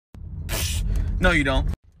No, you don't.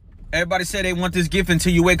 Everybody said they want this gift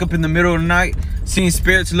until you wake up in the middle of the night, seeing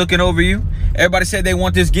spirits looking over you. Everybody said they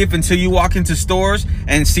want this gift until you walk into stores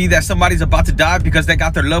and see that somebody's about to die because they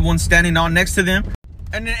got their loved one standing on next to them.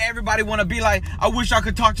 And then everybody want to be like, I wish I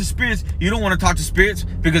could talk to spirits. You don't want to talk to spirits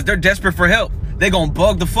because they're desperate for help. They gonna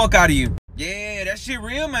bug the fuck out of you. Yeah, that shit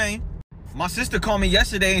real, man. My sister called me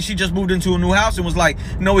yesterday and she just moved into a new house and was like,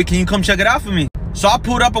 Noe, can you come check it out for me? So I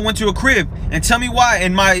pulled up and went to a crib. And tell me why,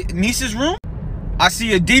 in my niece's room, I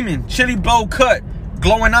see a demon, chili bowl cut,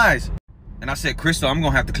 glowing eyes. And I said, Crystal, I'm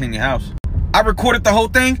gonna have to clean your house. I recorded the whole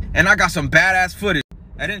thing and I got some badass footage.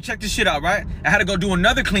 I didn't check this shit out, right? I had to go do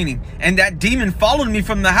another cleaning. And that demon followed me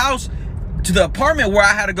from the house to the apartment where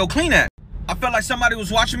I had to go clean at. I felt like somebody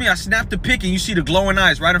was watching me. I snapped the pic and you see the glowing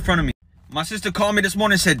eyes right in front of me. My sister called me this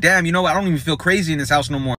morning and said, damn, you know what? I don't even feel crazy in this house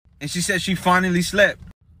no more. And she said she finally slept.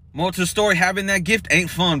 More to the story, having that gift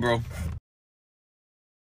ain't fun, bro.